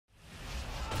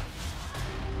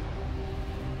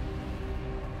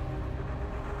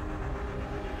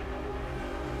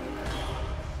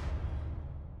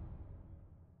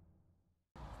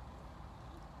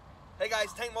Hey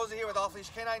guys, Tank Moser here with Off Leash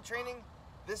Canine Training.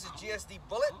 This is GSD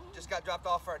Bullet. Just got dropped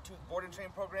off for our tooth board and train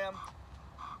program.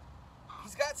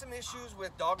 He's got some issues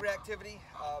with dog reactivity,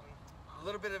 a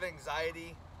little bit of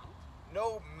anxiety,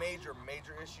 no major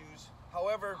issues.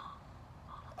 However,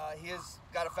 he has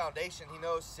got a foundation. He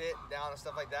knows sit and down and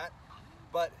stuff like that.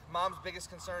 But mom's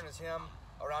biggest concern is him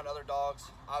around other dogs,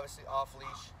 obviously off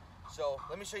leash. So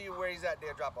let me show you where he's at day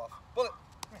of drop off. Bullet,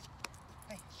 come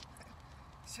here. Hey,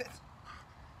 sit.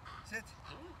 Sit.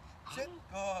 Sit.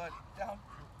 Good. Down.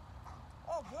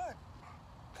 Oh, good.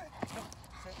 Good.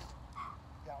 Sit.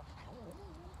 Down.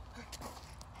 Good.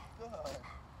 Good. Good.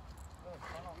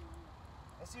 Down.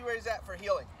 Let's see where he's at for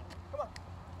healing. Come on.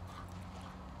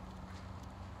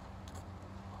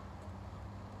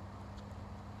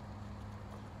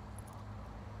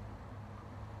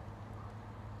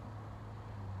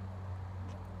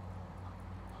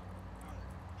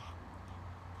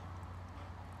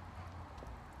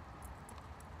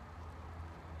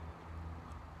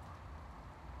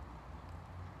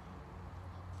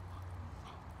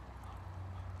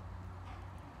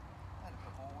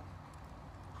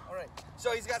 All right,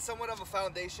 so he's got somewhat of a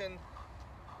foundation.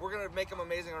 We're gonna make him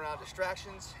amazing around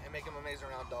distractions and make him amazing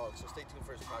around dogs, so stay tuned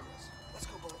for his progress. Let's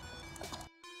go, Bullet.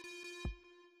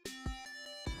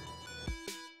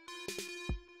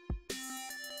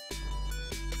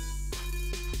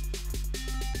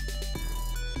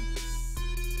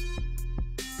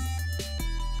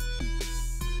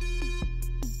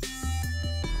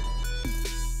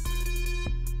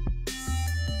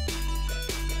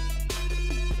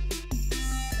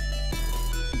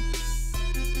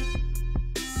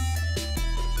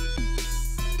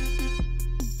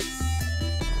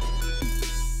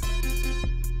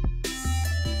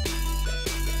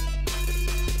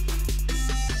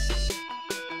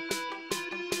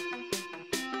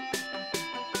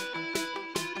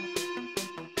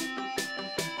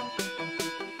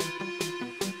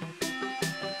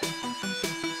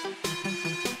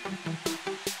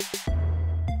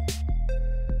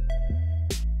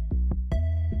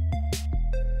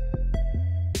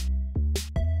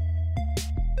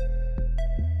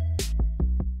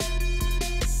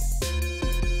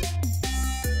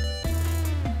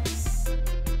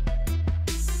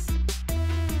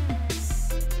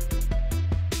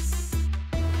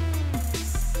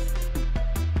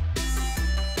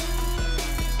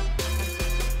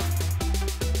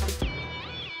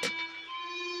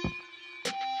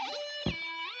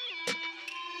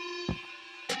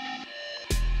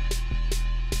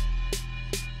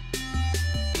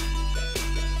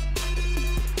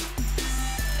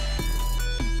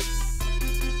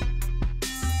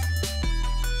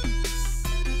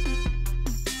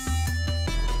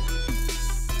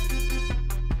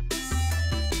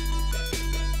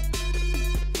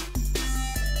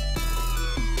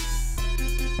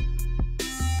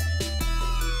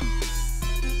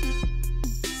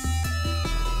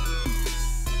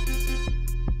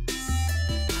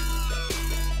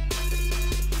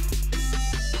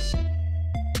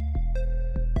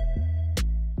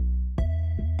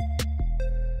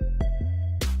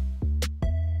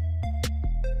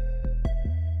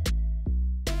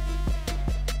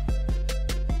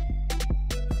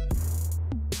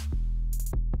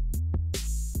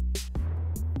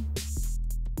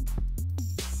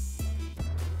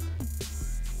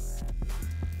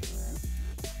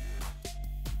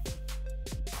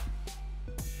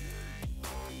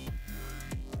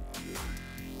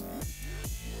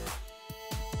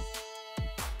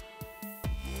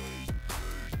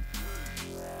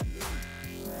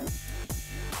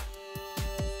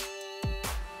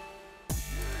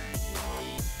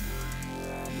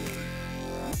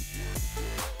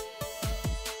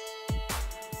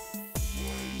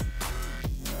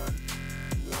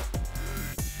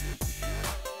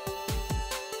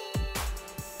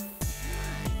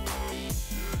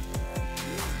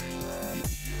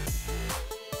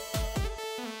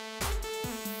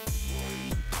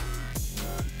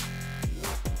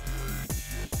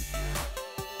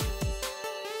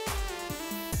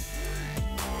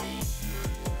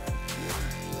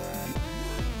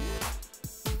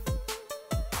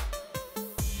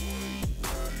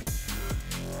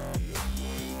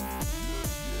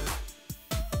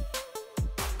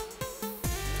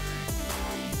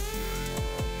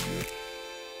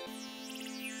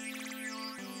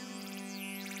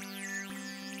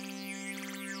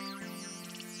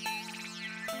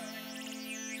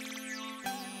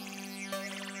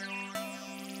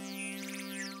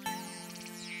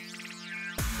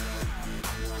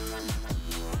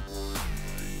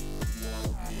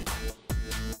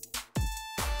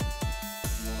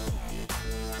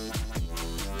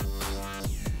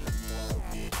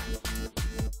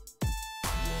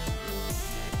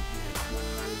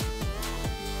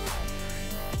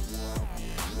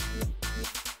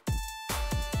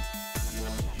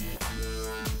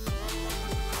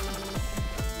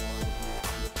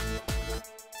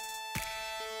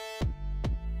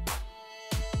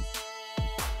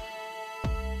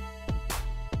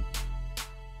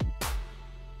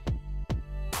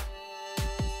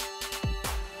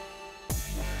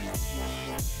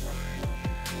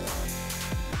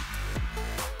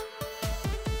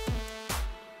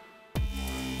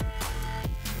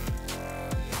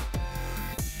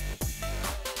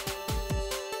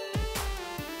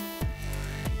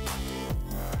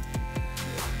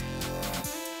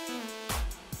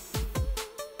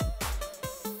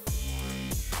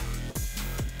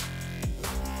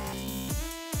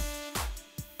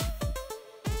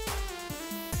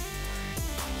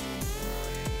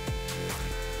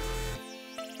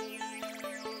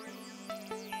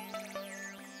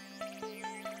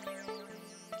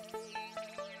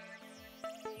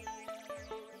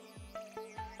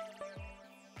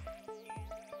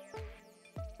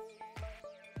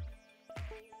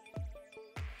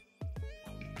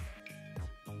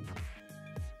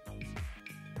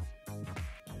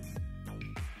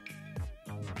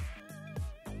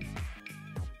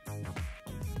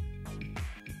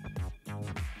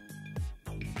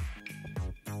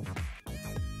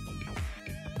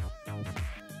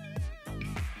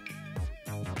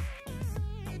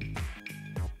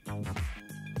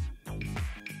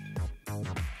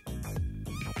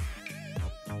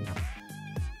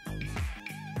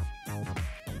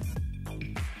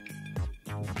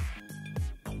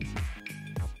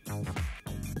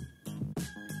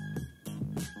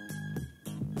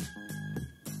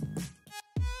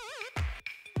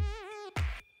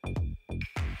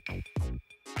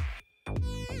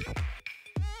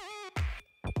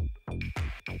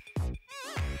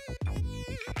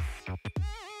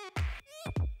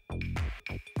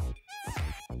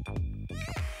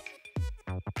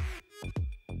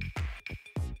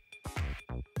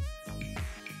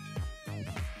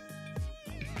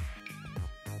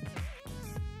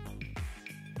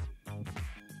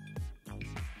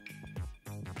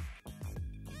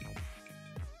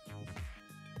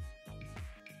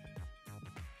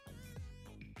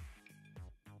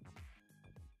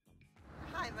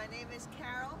 Hi, my name is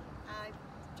Carol. I've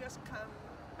just come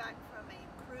back from a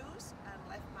cruise and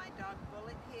left my dog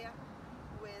Bullet here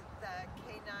with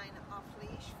K9 off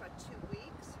leash for 2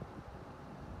 weeks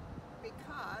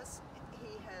because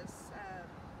he has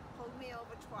pulled me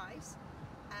over twice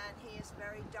and he is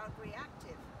very dog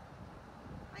reactive.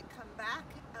 I come back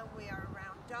and we are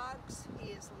around dogs.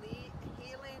 He is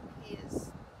healing, he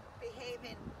is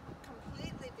behaving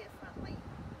completely differently,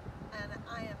 and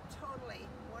I am totally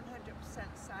 100%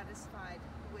 satisfied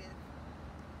with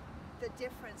the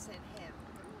difference in him.